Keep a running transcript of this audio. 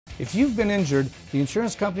If you've been injured, the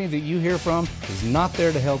insurance company that you hear from is not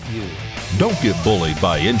there to help you. Don't get bullied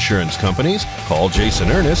by insurance companies. Call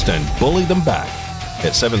Jason Ernest and bully them back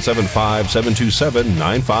at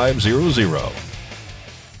 775-727-9500.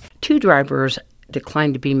 Two drivers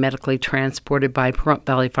declined to be medically transported by Pahrump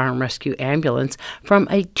Valley Fire and Rescue Ambulance from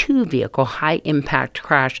a two-vehicle high-impact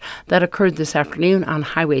crash that occurred this afternoon on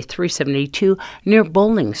Highway 372 near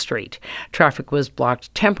Bolling Street. Traffic was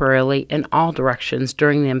blocked temporarily in all directions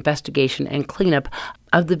during the investigation and cleanup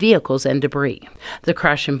of the vehicles and debris. The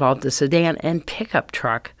crash involved a sedan and pickup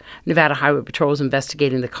truck. Nevada Highway Patrol is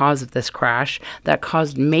investigating the cause of this crash that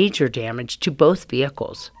caused major damage to both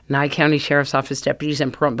vehicles. Nye County Sheriff's Office deputies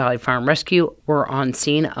and Pahrump Valley Fire and Rescue were on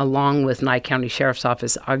scene along with Nye County Sheriff's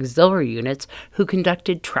Office auxiliary units who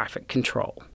conducted traffic control.